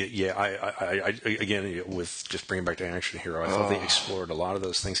again, with just bringing back to Action Hero, I thought they explored a lot of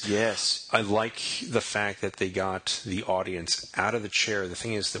those things. Yes. I like the fact that they got the audience out of the chair. The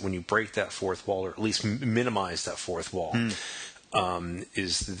thing is that when you break that fourth wall, or at least minimize that fourth wall,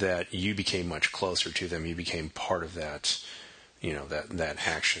 is that you became much closer to them. You became part of that, that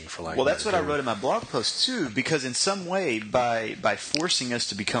action, for lack of a better term. Well, that's what I wrote in my blog post, too, because in some way, by forcing us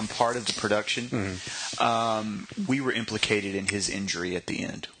to become part of the production, we were implicated in his injury at the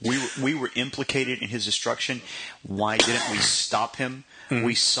end. We were implicated in his destruction. Why didn't we stop him?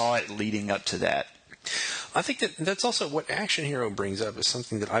 We saw it leading up to that. I think that's also what Action Hero brings up, is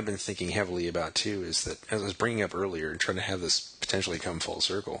something that I've been thinking heavily about, too, is that, as I was bringing up earlier, and trying to have this potentially come full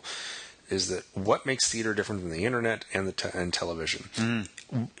circle, is that what makes theater different than the internet and television.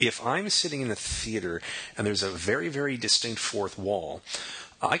 If I'm sitting in a theater and there's a very, very distinct fourth wall,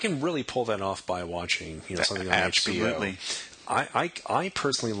 I can really pull that off by watching something on Absolutely. HBO. I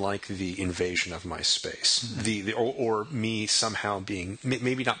personally like the invasion of my space, or me somehow being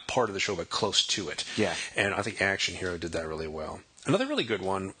maybe not part of the show but close to it. Yeah. And I think Action Hero did that really well. Another really good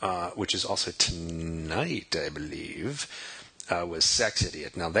one, which is also tonight, I believe, was Sex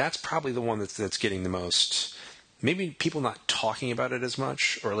Idiot. Now that's probably the one that's getting the most, maybe people not talking about it as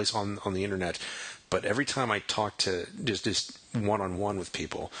much, or at least on the internet, but every time I talk to just one-on-one with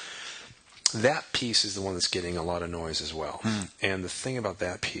people, that piece is the one that's getting a lot of noise as well. And the thing about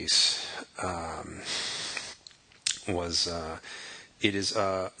that piece was it's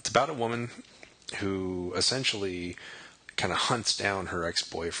about a woman who essentially kind of hunts down her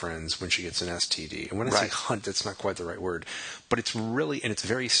ex-boyfriends when she gets an STD. And when I say hunt, that's not quite the right word. But it's really, and it's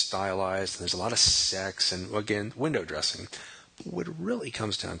very stylized, and there's a lot of sex, and again, window dressing. But what really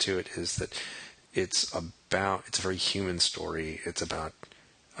comes down to it is that it's a very human story. It's about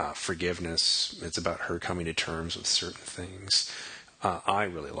forgiveness. It's about her coming to terms with certain things. I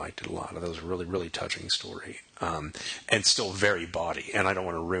really liked it a lot. That was a really, really touching story. And still very body. And I don't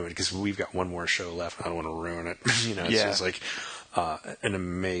want to ruin it, because we've got one more show left. I don't want to ruin it. It's just like an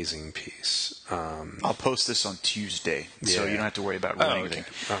amazing piece. I'll post this on Tuesday, so you don't have to worry about ruining anything.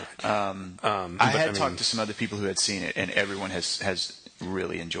 All right. I had talked to some other people who had seen it, and everyone has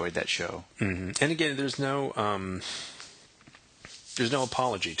really enjoyed that show. And again, there's no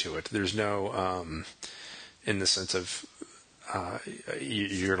apology to it. There's no, in the sense of,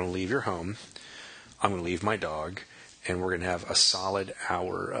 you're going to leave your home, I'm going to leave my dog, and we're going to have a solid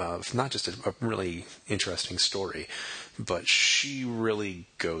hour of not just a really interesting story, but she really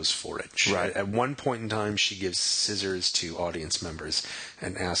goes for it. At one point in time, she gives scissors to audience members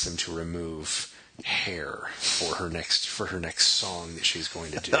and asks them to remove hair for her next song that she's going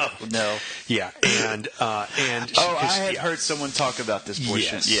to do. Oh no! Yeah, and I had heard someone talk about this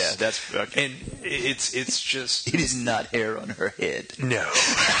portion. Yes. Yeah, that's okay. And it's just it is not hair on her head. No,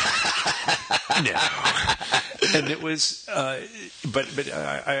 no. And it was, but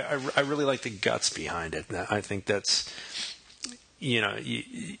I really like the guts behind it. And I think that's, I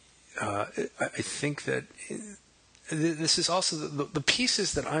think that. This is also the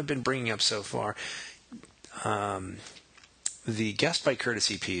pieces that I've been bringing up so far. The Guest by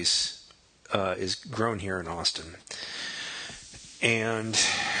Courtesy piece is grown here in Austin. And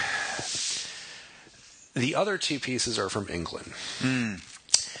the other two pieces are from England.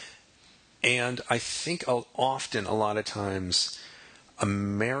 And I think often, a lot of times,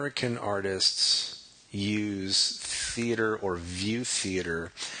 American artists use theater or view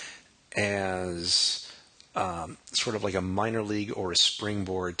theater as sort of like a minor league or a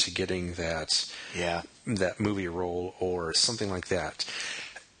springboard to getting that movie role or something like that.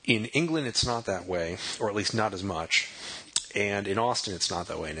 In England, it's not that way, or at least not as much. And in Austin, it's not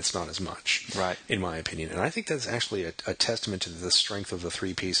that way, and it's not as much, in my opinion. And I think that's actually a testament to the strength of the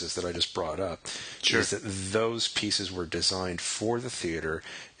three pieces that I just brought up. Sure. Is that those pieces were designed for the theater.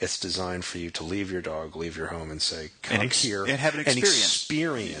 It's designed for you to leave your dog, leave your home, and say, come here and have an experience. And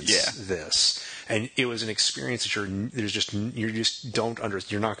experience this. And it was an experience that you're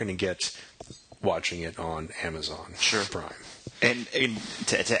not going to get watching it on Amazon Prime. And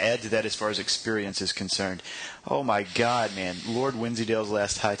to add to that, as far as experience is concerned, oh my God, man! Lord Wensleydale's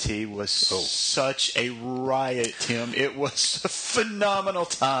last high tea was such a riot, Tim. It was a phenomenal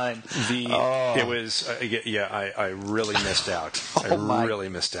time. It was, I really missed out. Really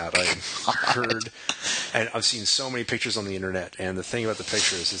missed out. I heard, and I've seen so many pictures on the internet, and the thing about the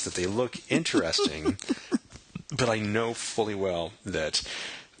pictures is that they look interesting, but I know fully well that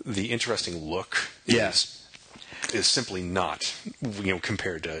the interesting look is simply not,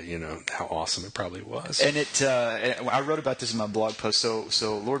 compared to, how awesome it probably was. And I wrote about this in my blog post.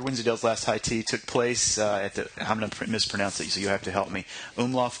 So Lord Wensleydale's last high tea took place at I'm going to mispronounce it, so you have to help me.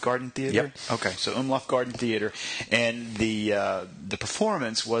 Umlauf Garden Theater? Yep. Okay, so Umlauf Garden Theater. And the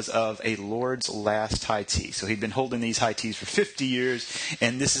performance was of a Lord's last high tea. So he'd been holding these high teas for 50 years,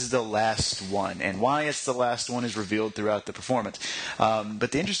 and this is the last one. And why it's the last one is revealed throughout the performance.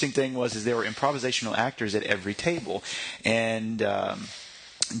 But the interesting thing is there were improvisational actors at every table. And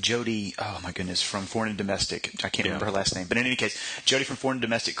Jody, oh my goodness, from Foreign and Domestic. I can't remember her last name, but in any case, Jody from Foreign and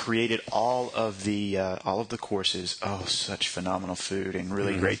Domestic created all of the courses. Oh, such phenomenal food and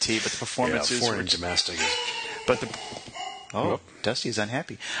really great tea. But the performances, Foreign and Domestic. Dusty is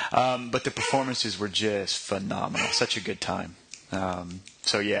unhappy. But the performances were just phenomenal. Such a good time.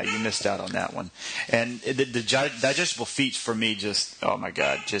 So yeah, you missed out on that one. And the digestible feats for me, just oh my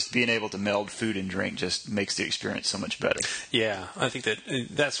God, just being able to meld food and drink just makes the experience so much better. Yeah, I think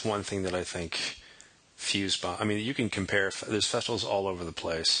that's one thing that I think Fusebox. I mean, you can compare. There's festivals all over the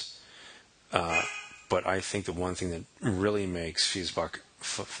place, but I think the one thing that really makes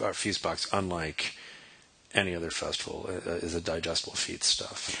Fusebox unlike any other festival is the digestible feats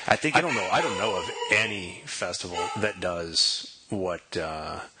stuff. I don't know of any festival that does what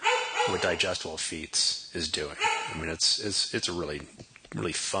digestible feats is doing. I mean, it's a really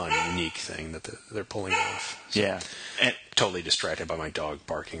really fun, unique thing that they're pulling off. So, yeah, and totally distracted by my dog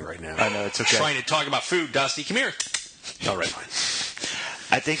barking right now. I know, it's okay. Trying to talk about food, Dusty. Come here. All right,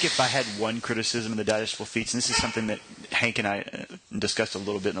 fine. I think if I had one criticism of the digestible feats, and this is something that Hank and I discussed a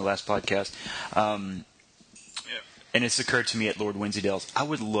little bit in the last podcast. And it's occurred to me at Lord Wensleydale's, I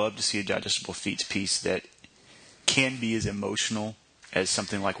would love to see a digestible feats piece that can be as emotional as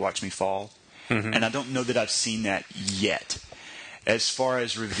something like Watch Me Fall. Mm-hmm. And I don't know that I've seen that yet. As far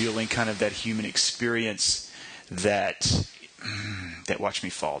as revealing kind of that human experience that Watch Me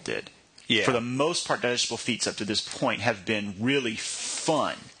Fall did. Yeah. For the most part, digestible feats up to this point have been really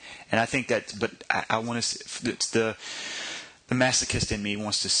fun. And I think that, but I want to, it's the masochist in me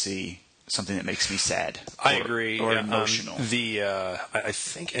wants to see something that makes me sad. I agree. Or emotional. I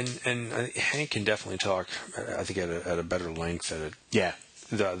think, and Hank can definitely talk, I think, at a better length at it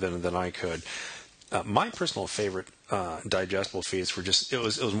than I could. My personal favorite digestible feats were just, it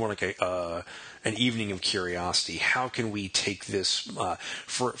was more like an evening of curiosity. How can we take this,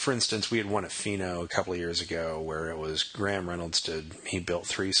 for instance, we had one at Pheno a couple of years ago where it was Graham Reynolds he built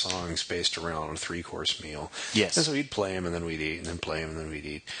 3 songs based around a 3-course meal. Yes. And so he'd play them and then we'd eat, and then play them and then we'd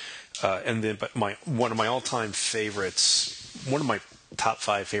eat. But one of my all-time favorites, one of my top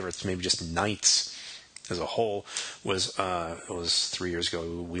 5 favorites, maybe just nights as a whole, was it was 3 years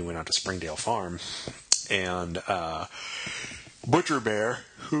ago. We went out to Springdale Farm, and Butcher Bear,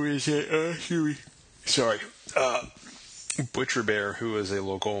 who is Butcher Bear, who is a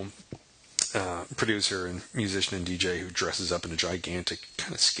local producer and musician and DJ who dresses up in a gigantic,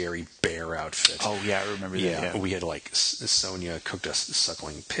 kind of scary bear outfit. Oh yeah, I remember that. Yeah, we had Sonia cooked us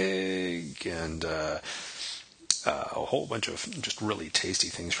suckling pig and a whole bunch of just really tasty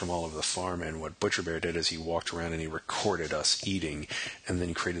things from all over the farm. And what Butcher Bear did is he walked around and he recorded us eating, and then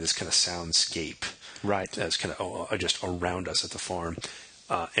he created this kind of soundscape, right, as kind of just around us at the farm.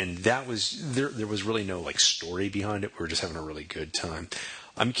 And that was there was really no story behind it. We were just having a really good time.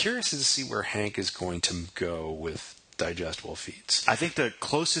 I'm curious to see where Hank is going to go with digestible feats. I think the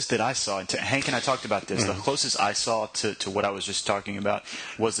closest that I saw, and Hank and I talked about this, the closest I saw to what I was just talking about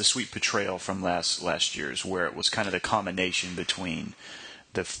was the Sweet Betrayal from last year's, where it was kind of the combination between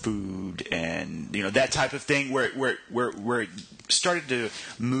the food and that type of thing, where it started to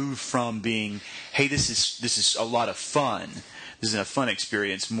move from being, hey, this is a lot of fun. This is a fun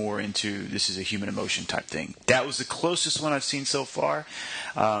experience, more into this is a human emotion type thing. That was the closest one I've seen so far.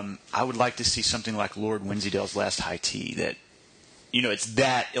 I would like to see something like Lord Wensleydale's Last High Tea, that it's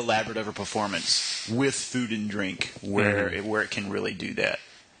that elaborate of a performance with food and drink where it can really do that.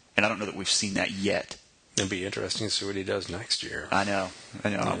 And I don't know that we've seen that yet. It'd be interesting to see what he does next year. I know.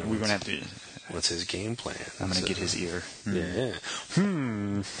 We're going to have to. What's his game plan? I'm going to get his ear. Yeah.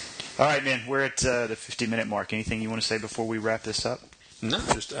 All right, man. We're at the 50-minute mark. Anything you want to say before we wrap this up? No,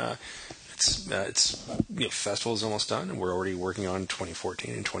 just it's festival is almost done, and we're already working on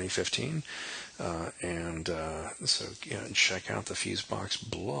 2014 and 2015. So check out the Fusebox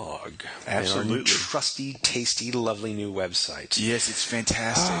blog. Absolutely. And our new trusty, tasty, lovely new website. Yes, it's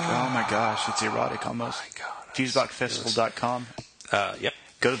fantastic. Oh my gosh, it's erotic almost. Oh my God. Fuseboxfestival.com. Yep.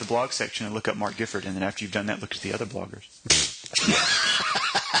 Go to the blog section and look up Mark Gifford, and then after you've done that, look at the other bloggers.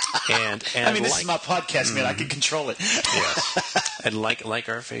 And I mean, this is my podcast, man. I can control it. Yes. And like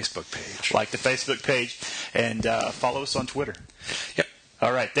our Facebook page. Like the Facebook page, and follow us on Twitter. Yep.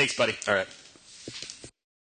 All right. Thanks, buddy. All right.